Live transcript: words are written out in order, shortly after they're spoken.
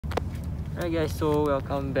Alright guys, so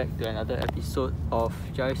welcome back to another episode of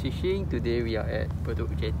Jives Fishing. Today we are at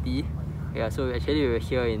Bedok Jetty. Yeah, so actually we were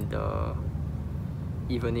here in the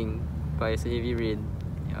evening, but it's a heavy rain.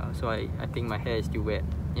 Yeah, so I think my hair is still wet.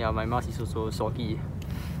 Yeah, my mask is also soggy.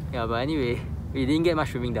 Yeah, but anyway, we didn't get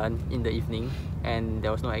much swimming done in the evening, and there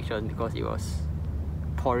was no action because it was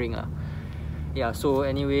pouring. Yeah, so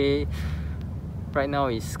anyway, right now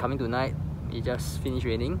it's coming to night. It just finished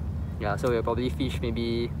raining. Yeah, so we'll probably fish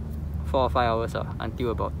maybe 4 or 5 hours until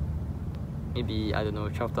about maybe, I don't know,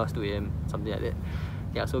 12 plus 2 AM, something like that.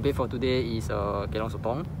 Yeah, so bait for today is kelong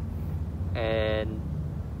sotong, and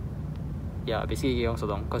yeah, basically kelong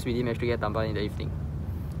sotong because we didn't manage to get tamban in the evening.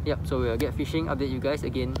 Yep, so we'll get fishing, update you guys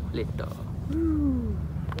again later.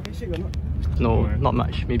 No, not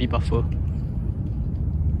much, maybe buffer.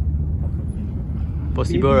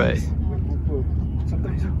 Possible, right?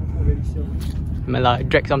 Sometimes you go very sure. Mela,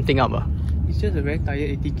 drag something up. It's just a very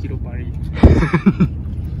tired 80 kilo pari.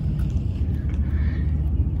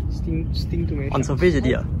 Sting too many. On surface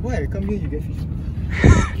already. Why? Come here, you get fish.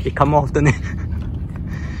 They come more often.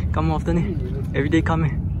 Come more often. Every day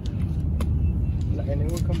come. Like I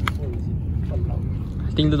never come before, is it?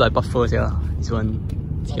 I think look like buffers, yeah. This one,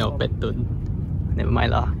 this kind of pattern. Never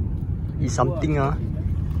mind lah. It's something.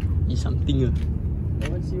 It's something. I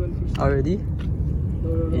want to see one fish. Already?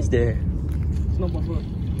 No. It's there. It's not buffer.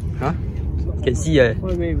 Huh? You can see Wait.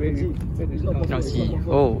 It's not buffer. Cannot see.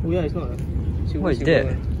 Oh. Yeah, it's not. What is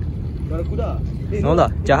that? Barakuda. No lah,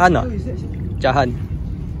 jahan lah. Jahan.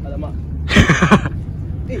 Alamak.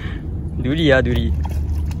 Duri.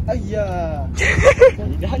 Ayah.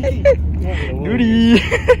 Duri.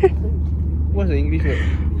 What's the English word?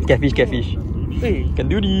 Catfish. Hey, Can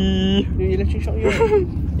duri. the electric shock here.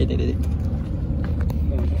 Dek.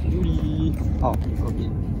 Duri. Oh, okay.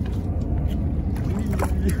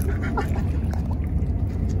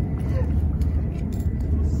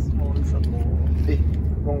 Hey,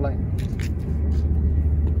 wrong line.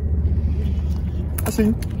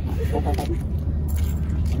 Asing.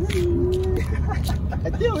 I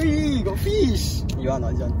tell you, got fish. You want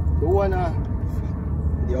or not, John? Don't want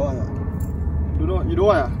You want or not? You don't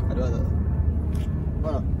want I don't want.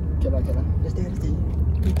 Want Can lah. Just stay.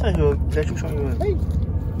 That's your electric shock here. Hey.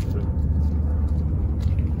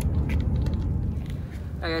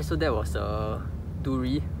 Okay, so that was a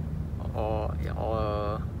duri or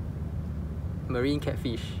a marine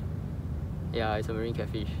catfish. Yeah, it's a marine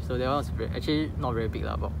catfish. So that one's actually not very big,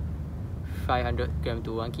 about 500 gram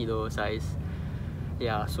to 1 kilo size.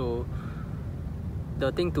 Yeah, so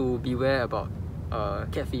the thing to beware about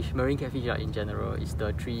marine catfish in general is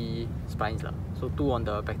the 3 spines. So 2 on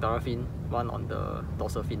the pectoral fin, 1 on the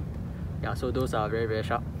dorsal fin. Yeah, so those are very, very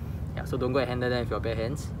sharp. Yeah, so don't go and handle them with your bare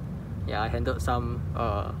hands. Yeah, I handled some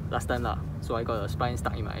last time so I got a spine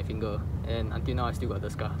stuck in my finger, and until now I still got the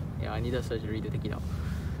scar. Yeah, I needed surgery to take it out.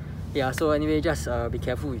 Yeah, so anyway, just be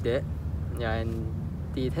careful with that. Yeah, and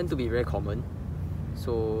they tend to be very common.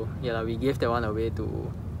 So yeah, we gave that one away to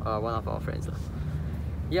one of our friends.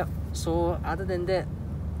 Yep, so other than that,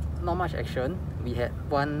 not much action. We had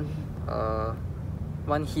one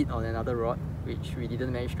hit on another rod, which we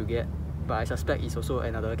didn't manage to get, but I suspect it's also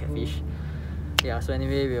another catfish. Yeah, so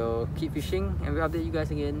anyway, we'll keep fishing and we'll update you guys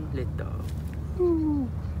again later.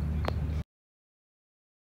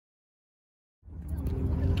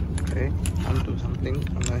 Okay, onto something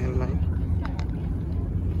on the handline.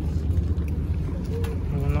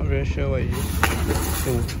 I'm not very sure what it is.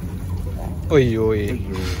 Oh, oi.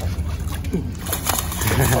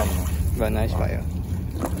 But nice fire.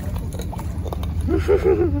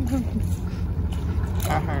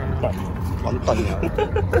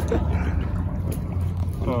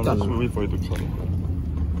 Let's wait for it to cut.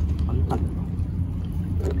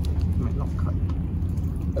 Might not cut.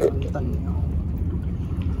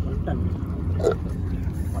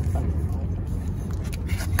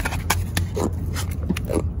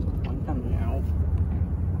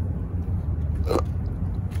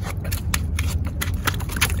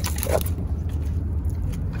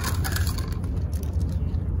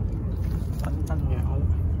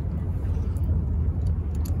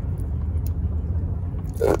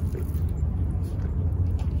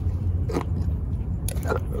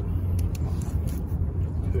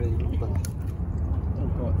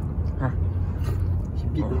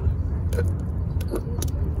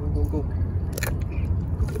 Go.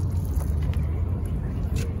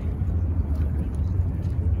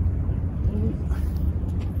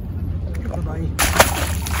 Bye.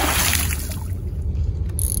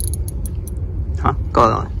 Hả? Có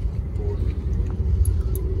rồi.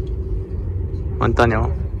 Hoàn toàn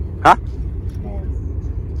nhau. Hả?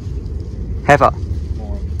 Have à?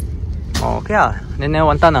 Oh, okay lah. Then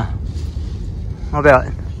wonton lah. Not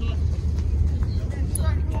bad.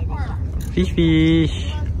 Fish.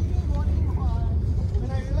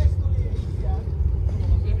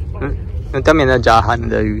 Don't tell me the jahan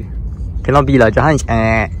the cannot be lah. Jahan is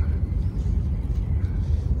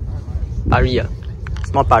pari ah.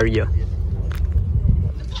 Small pari ah.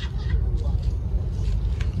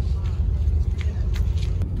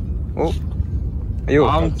 Oh. Ayo.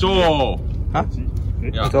 Hangzhou. Hah?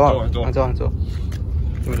 Ya, Hangzhou.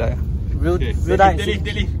 Real die.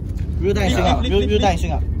 Real die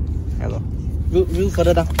swing up. Hello. Real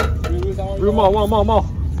further down. Real mau.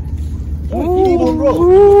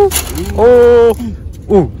 Oh.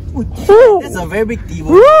 That's a very big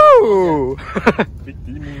T-bone. Woo. Big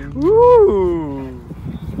demon. Woo.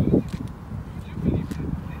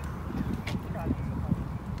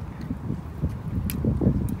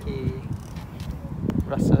 Okay.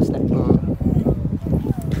 Russel snapper.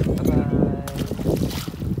 Bye-bye.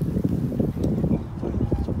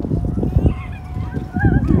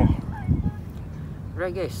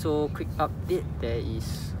 Right guys, so quick update, there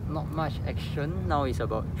is not much action. Now it's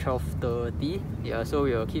about 12:30. Yeah, so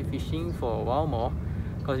we'll keep fishing for a while more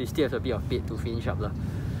because we still have a bit of bait to finish up lah.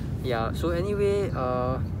 Yeah, so anyway,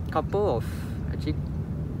 couple of actually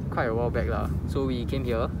quite a while back lah. So we came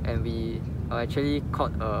here and we actually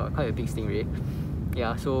caught quite a big stingray.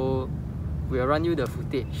 Yeah, so we'll run you the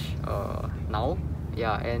footage now.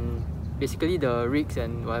 Yeah, and basically the rigs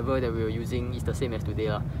and whatever that we were using is the same as today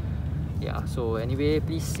lah. Yeah, so anyway,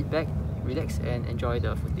 please sit back, relax and enjoy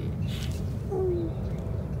the footage.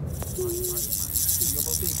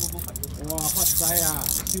 Wow, hot side ah.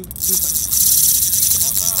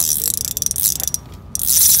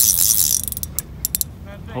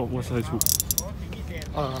 Oh, what size hook?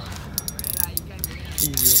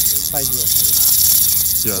 5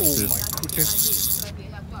 years. Yeah, Oh yes. my goodness.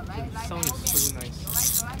 Sound is so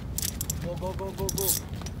nice. Go. Gulung.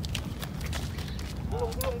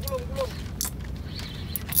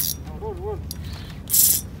 Roll.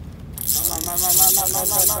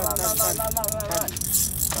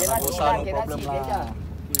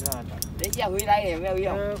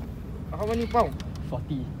 How many pound?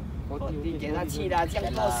 40. 40. 给他气的，这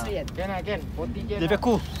样多试验。 Can 40 can. Lebih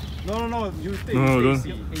cool. No, you take. No, don't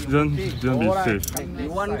be safe.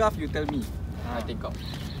 You want gaff, you tell me. I take out.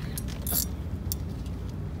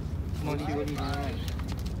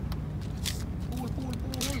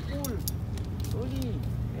 Pull. Slowly.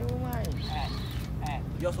 Never mind.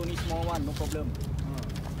 Yours only small one, no problem.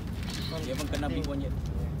 You haven't kena big one yet.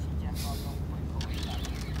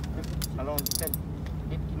 Around 8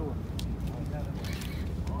 kilo.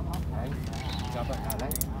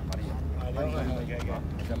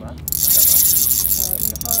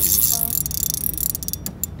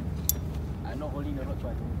 I'm not holding the rod, so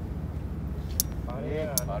I don't.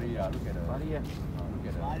 Pari, look at the Pari.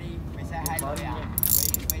 Bali, phải sai hai lưỡi à?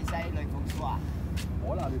 Phải sai lưỡi không xóa.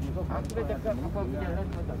 Aku dah cakap apa berjalan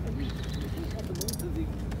kau tak tadi.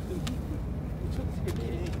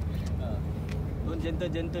 Don't gentle,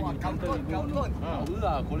 you gentle you go.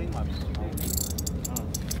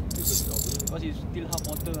 Because it's still half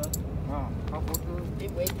water. Half water. 你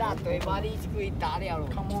伟大對巴黎可以打了咯。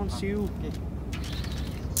 Come on, Siu.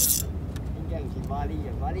 應該唔似巴黎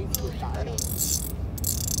嘅，巴黎可以打了。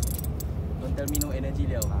Don't tell me no energy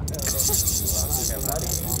了嚇。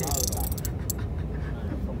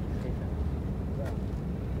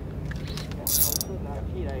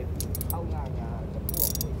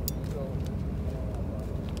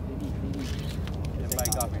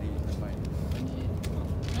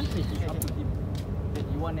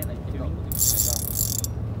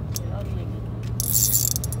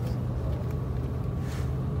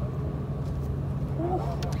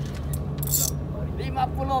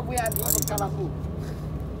50 buyan, kalau aku.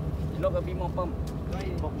 Lock a bit more pump.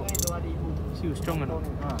 Siu strong or not?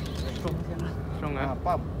 Strong ah.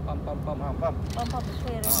 Pump.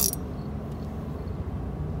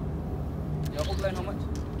 Your hook line how much?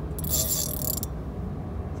 60.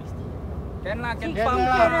 Can lah, can pump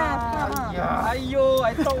lah. Ayo,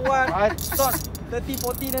 I thought what? I thought 30,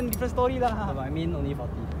 40 then different story lah. But I mean only 40.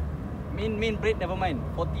 Main braid never mind.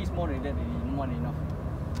 40 is more than that, more than enough.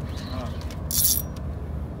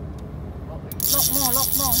 Lock more.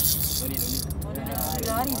 Don't need.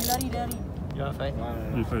 Lari. You want fight?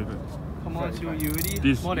 You fight. Come on, Siu. You already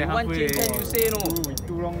This- more than You want halfway. change then you say no.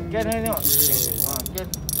 Too long. Can I not? Can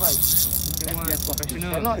fight. Yes,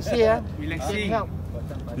 Professional. Cannot say ah. Relaxing.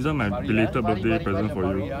 This is my belated birthday present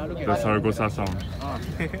for you. The Saragossa sound.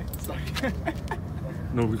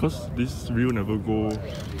 No, because this reel never go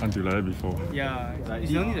until like that before. Yeah,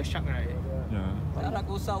 it's only the shark, right? Yeah.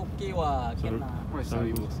 Saragossa okay wah. Can lah.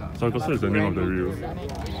 Surfcasting is the name of the reel.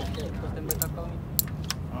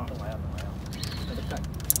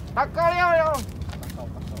 Takau liao.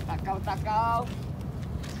 Takau.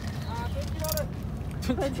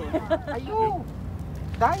 Ayo.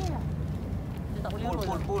 Dah ya.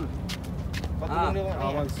 Pull.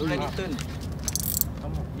 Slowly turn.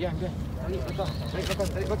 Diam. Tarik belakang.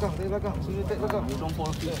 Suruh tarik belakang. You don't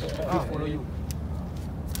follow fish. Fish follow you.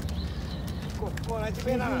 Kau nak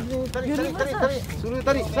cipin lah. Tarik. Suruh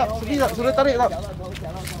tarik. Suruh tarik.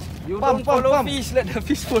 You don't follow fish. Let the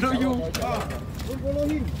fish follow you. Don't follow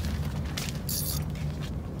him.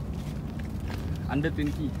 Under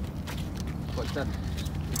 20. Got chance.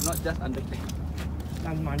 It's not just under 10.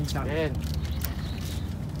 Dan mancang.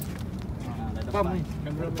 Pam ni.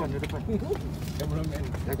 Kamera depan. Cameraman.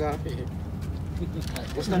 Jaga.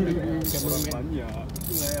 Bosan dulu. Cameraman ya.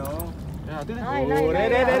 Tinggal ya. Ya, tu dia. Oh,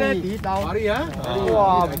 re. Di tau. Pari ya.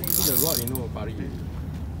 Wah, this is a rod, you know, pari.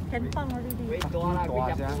 Can pump already.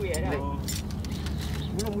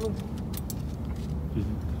 Belum.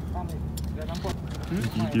 Pam ni. Dah nampak.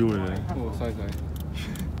 Video eh. Oh, sorry.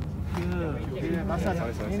 Ya, basah.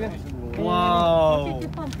 Ni dia. Wow.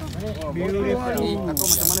 Beautiful. Aku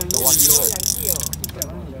macam mana ni?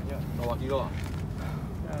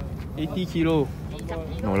 80 kilo.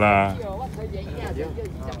 No lah.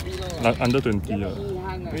 Under 20 lah.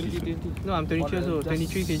 20. No, I'm 23 also.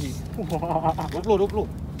 23 kg. 20.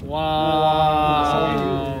 Wow.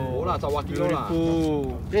 Bola cawa kilo lah.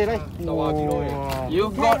 Beautiful. Cawa kilo. You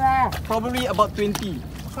got probably about 20.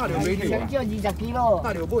 Tak ada ready. Tak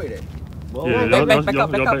ada boy deh. Yeah, Back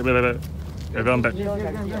up. Everyone back.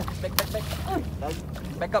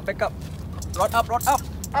 Back up. Rod up.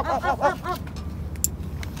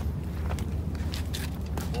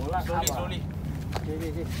 Slowly.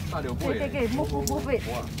 Tak ada boy. Okay. Move it.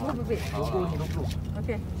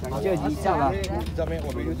 Okay. Dia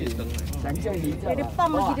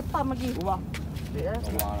pump lagi.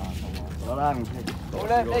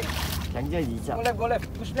 Go left.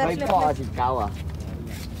 Push left.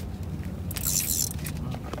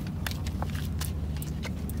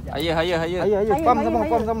 Higher. Pump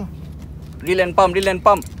sama. Reel and pump.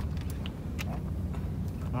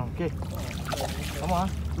 Okey. Sama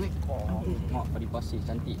ah. Mak padi pasir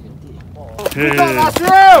cantik. Hey,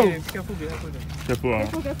 Careful. careful ah.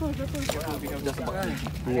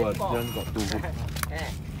 Jangan got tu.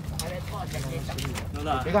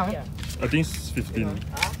 Pegang eh. I think it's 15.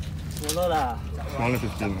 Smaller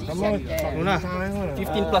 15. Luna.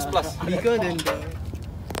 15 plus. Bigger than the...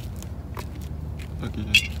 Okay.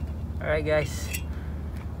 Alright guys,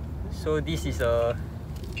 so this is a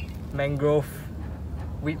mangrove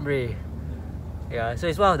whipray. Yeah, so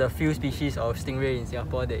it's one of the few species of stingray in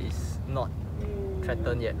Singapore that is not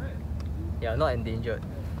threatened yet. Yeah, not endangered.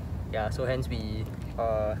 Yeah, so hence we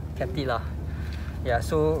kept it lah. Yeah,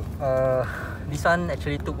 so this one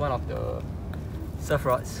actually took one of the surf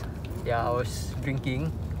rods. Yeah, I was drinking,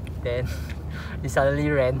 then it suddenly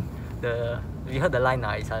ran. We heard the line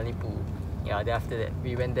it suddenly pulled. Yeah, then after that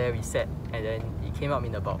we went there, we sat, and then it came up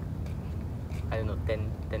in about, I don't know, 10-15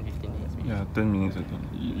 minutes. Yeah, 10 minutes I think.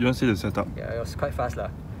 You want to see the setup? Yeah, it was quite fast lah.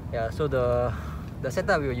 Yeah, so the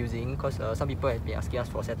setup we were using, because some people have been asking us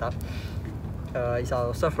for setup, it's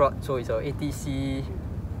our surf rod, so it's our ATC,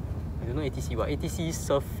 I don't know ATC what? ATC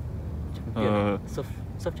Surf Champion. Surf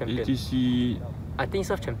Champion. ATC... I think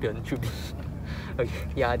Surf Champion should be. Okay,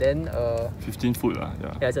 yeah, then 15 foot lah,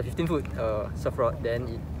 yeah. Yeah, it's a 15 foot surf rod.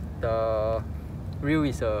 Then the reel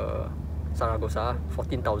is a Saragossa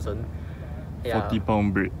 14,000. Yeah, 40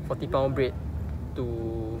 pound braid. 40 pound braid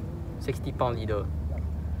to 60 pound leader.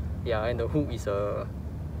 Yeah, and the hook is a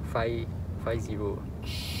 550.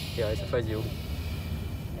 Yeah, it's a 50.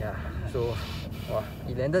 Yeah, so wow,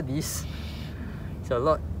 it landed this. It's a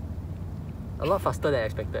lot faster than I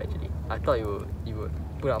expected actually. I thought it would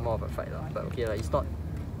put up more of a fight lah, but okay lah, it's not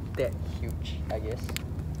that huge, I guess.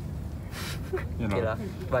 Yeah, Okay lah,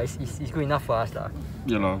 but it's good enough for us lah.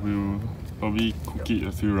 Yeah lah, we'll probably cook it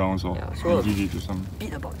a few rounds or Yeah, so give it to some.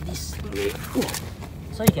 Bit about this.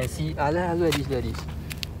 So you can see, look at this.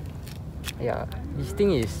 Yeah, this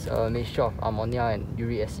thing is a mixture of ammonia and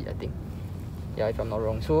uric acid, I think. Yeah, if I'm not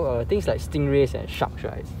wrong. So things like stingrays and sharks,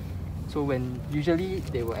 right? So when usually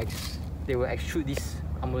they will extrude this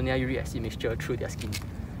ammonia uric acid mixture through their skin.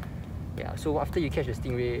 Yeah, so after you catch a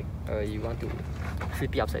stingray, you want to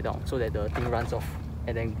flip it upside down so that the thing runs off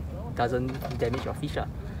and then doesn't damage your fish.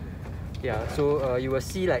 Yeah, so you will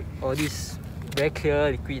see like all this very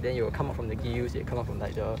clear liquid, then it will come out from the gills, it will come out from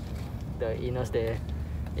like the anus there.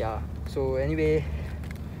 Yeah, so anyway,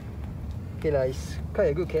 okay lah, it's quite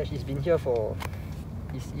a good catch. It's been here for,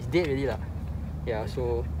 it's dead already lah. Yeah,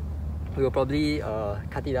 so we will probably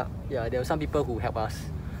cut it up. Yeah, there were some people who help us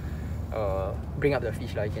bring up the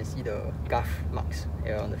fish lah. You can see the gaff marks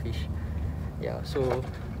here on the fish. Yeah, so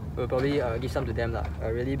we'll probably give some to them lah. A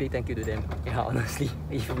really big thank you to them. Yeah, honestly,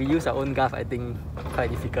 if we use our own gaff, I think quite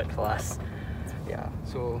difficult for us. Yeah,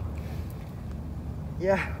 so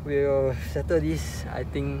yeah, we'll settle this, I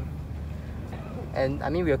think. And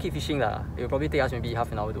I mean, we'll keep fishing lah. It will probably take us maybe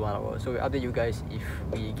half an hour to 1 hour. So we'll update you guys if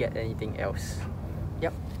we get anything else.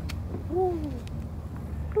 Yep. Woo.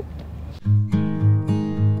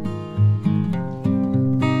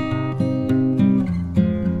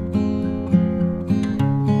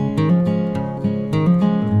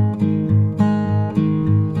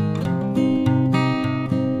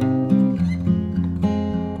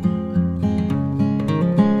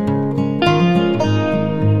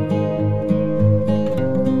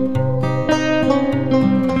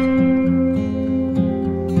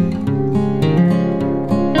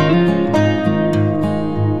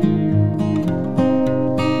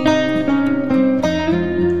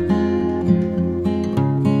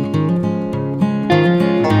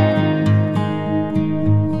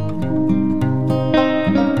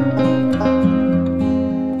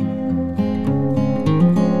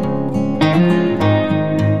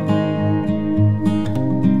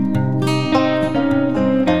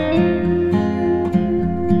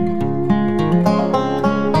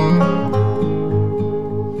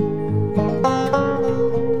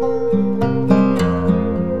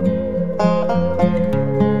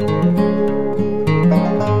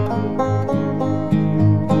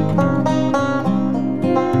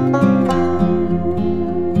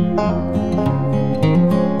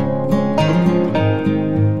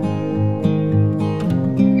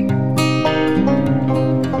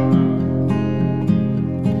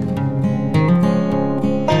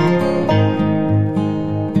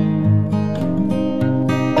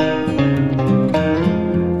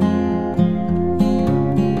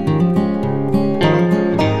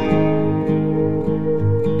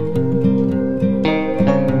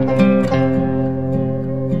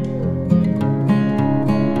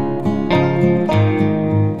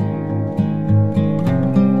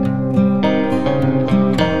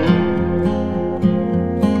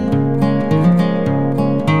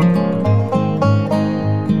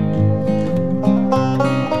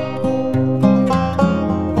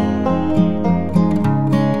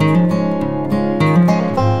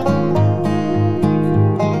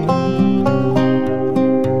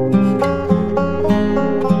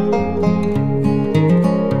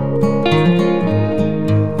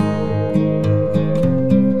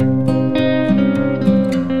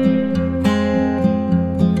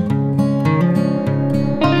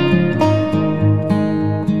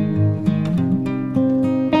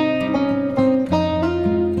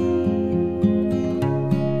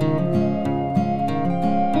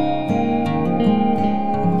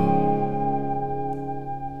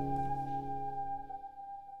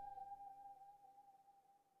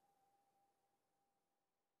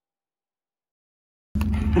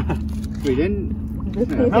 Okay, then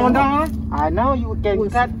now you can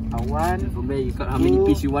cut one. From there you cut how many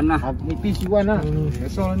piece you want lah. How many piece you want lah.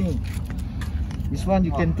 That's all ni. This one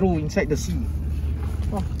you can throw inside the sea.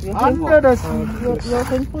 Under the sea. Your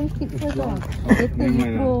handphone keep first lah. Later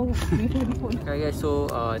you go. Okay guys, so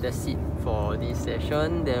that's it for this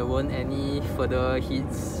session. There weren't any further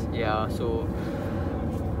hits. Yeah, so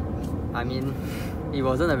I mean, it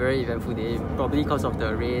wasn't a very eventful day, probably because of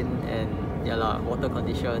the rain and yeah lah, water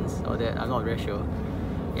conditions or that, I'm not very sure.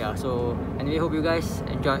 Yeah, so anyway, hope you guys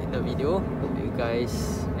enjoyed the video. Hope you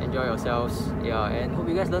guys enjoy yourselves. Yeah, and hope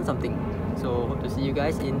you guys learned something. So hope to see you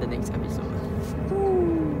guys in the next episode.